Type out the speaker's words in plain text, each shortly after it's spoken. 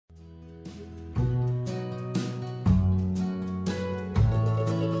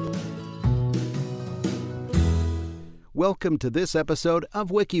Welcome to this episode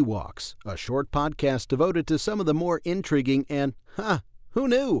of Wiki Walks, a short podcast devoted to some of the more intriguing and, who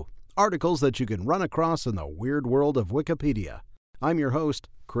knew, articles that you can run across in the weird world of Wikipedia. I'm your host,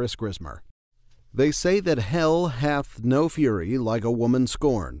 Chris Grismer. They say that hell hath no fury like a woman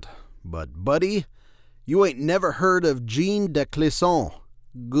scorned. But, buddy, you ain't never heard of Jeanne de Clisson.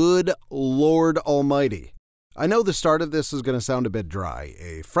 Good Lord Almighty. I know the start of this is going to sound a bit dry.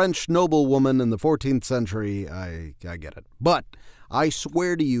 A French noblewoman in the 14th century, I get it. But I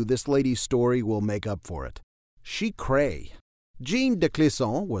swear to you this lady's story will make up for it. She cray. Jeanne de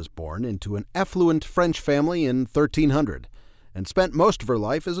Clisson was born into an affluent French family in 1300 and spent most of her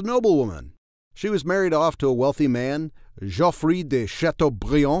life as a noblewoman. She was married off to a wealthy man, Geoffrey de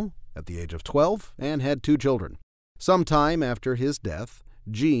Chateaubriand, at the age of 12 and had 2 children. Sometime after his death,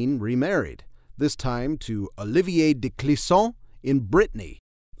 Jeanne remarried, this time to Olivier de Clisson in Brittany.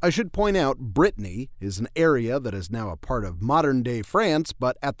 I should point out Brittany is an area that is now a part of modern-day France,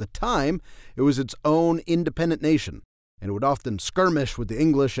 but at the time it was its own independent nation, and it would often skirmish with the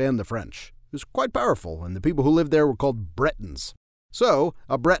English and the French. It was quite powerful, and the people who lived there were called Bretons. So,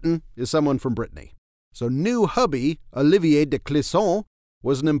 a Breton is someone from Brittany. So new hubby, Olivier de Clisson,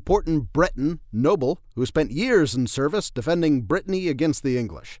 was an important Breton noble who spent years in service defending Brittany against the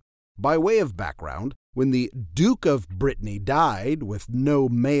English. By way of background, when the Duke of Brittany died with no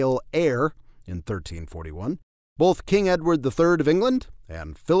male heir in 1341, both King Edward III of England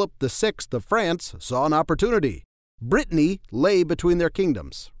and Philip VI of France saw an opportunity. Brittany lay between their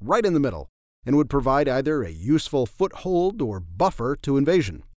kingdoms, right in the middle, and would provide either a useful foothold or buffer to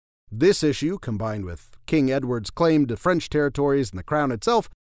invasion. This issue, combined with King Edward's claim to French territories and the crown itself,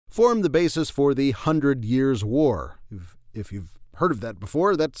 formed the basis for the 100 Years' War. If you've heard of that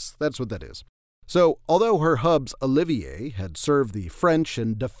before, that's what that is. So, although her hubs Olivier had served the French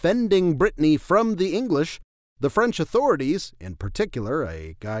in defending Brittany from the English, the French authorities, in particular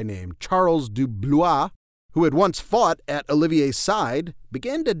a guy named Charles de Blois, who had once fought at Olivier's side,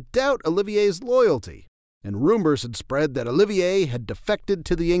 began to doubt Olivier's loyalty, and rumors had spread that Olivier had defected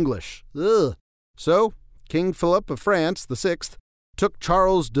to the English. So, King Philip of France, the Sixth, took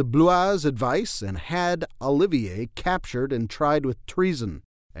Charles de Blois' advice and had Olivier captured and tried with treason,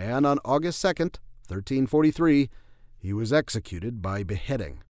 and on August 2nd, 1343, he was executed by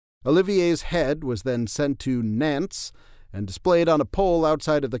beheading. Olivier's head was then sent to Nantes and displayed on a pole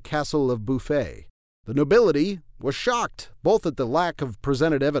outside of the castle of Bouffay. The nobility was shocked, both at the lack of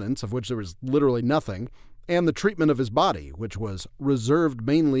presented evidence, of which there was literally nothing, and the treatment of his body, which was reserved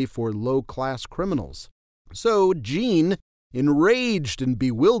mainly for low-class criminals. So Jeanne, enraged and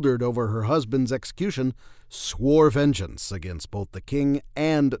bewildered over her husband's execution, swore vengeance against both the king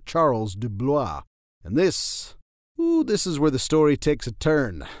and Charles de Blois. And this is where the story takes a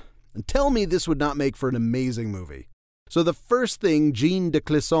turn. And tell me this would not make for an amazing movie. So the first thing Jeanne de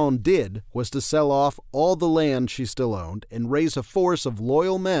Clisson did was to sell off all the land she still owned and raise a force of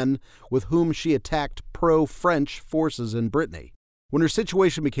loyal men with whom she attacked pro-French forces in Brittany. When her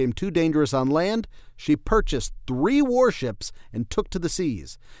situation became too dangerous on land, she purchased 3 warships and took to the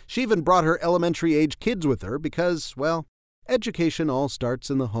seas. She even brought her elementary-age kids with her because, well, education all starts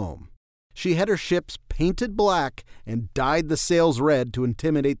in the home. She had her ships painted black and dyed the sails red to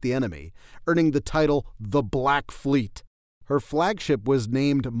intimidate the enemy, earning the title the Black Fleet. Her flagship was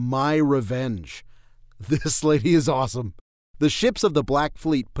named My Revenge. This lady is awesome. The ships of the Black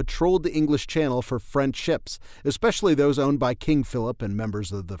Fleet patrolled the English Channel for French ships, especially those owned by King Philip and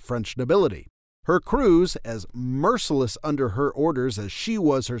members of the French nobility. Her crews, as merciless under her orders as she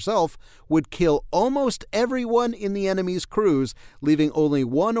was herself, would kill almost everyone in the enemy's crews, leaving only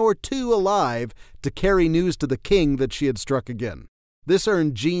 1 or 2 alive to carry news to the king that she had struck again. This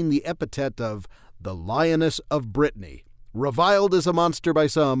earned Jeanne the epithet of the Lioness of Brittany, reviled as a monster by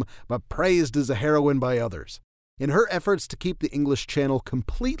some, but praised as a heroine by others. In her efforts to keep the English Channel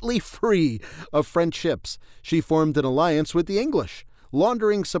completely free of French ships, she formed an alliance with the English,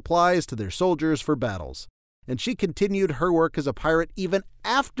 laundering supplies to their soldiers for battles. And she continued her work as a pirate even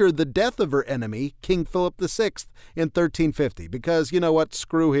after the death of her enemy, King Philip VI, in 1350, because, you know what,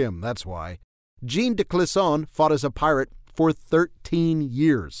 screw him, that's why. Jeanne de Clisson fought as a pirate for 13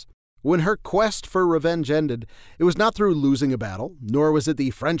 years. When her quest for revenge ended, it was not through losing a battle, nor was it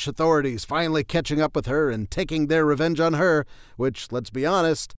the French authorities finally catching up with her and taking their revenge on her, which, let's be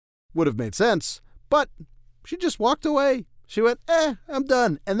honest, would have made sense, but she just walked away. She went, I'm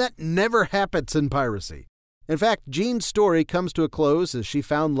done, and that never happens in piracy. In fact, Jeanne's story comes to a close as she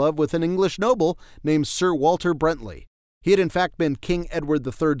found love with an English noble named Sir Walter Bentley. He had in fact been King Edward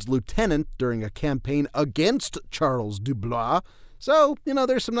III's lieutenant during a campaign against Charles de Blois, so,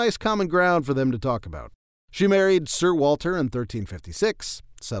 there's some nice common ground for them to talk about. She married Sir Walter in 1356,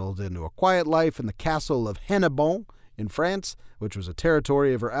 settled into a quiet life in the castle of Hennebon in France, which was a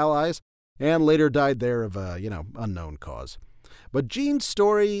territory of her allies, and later died there of a, unknown cause. But Jeanne's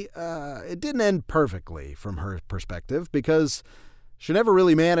story, it didn't end perfectly from her perspective, because she never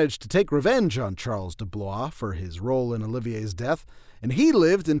really managed to take revenge on Charles de Blois for his role in Olivier's death, and he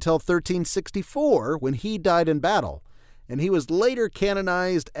lived until 1364 when he died in battle, and he was later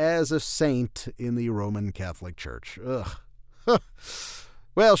canonized as a saint in the Roman Catholic Church. Ugh.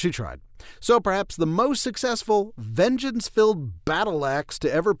 Well, she tried. So perhaps the most successful, vengeance-filled battle axe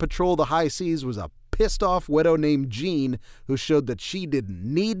to ever patrol the high seas was a pissed-off widow named Jeanne who showed that she didn't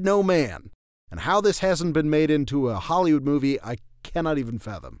need no man. And how this hasn't been made into a Hollywood movie, I cannot even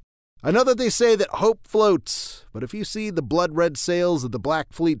fathom. I know that they say that hope floats, but if you see the blood-red sails of the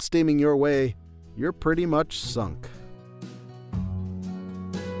Black Fleet steaming your way, you're pretty much sunk.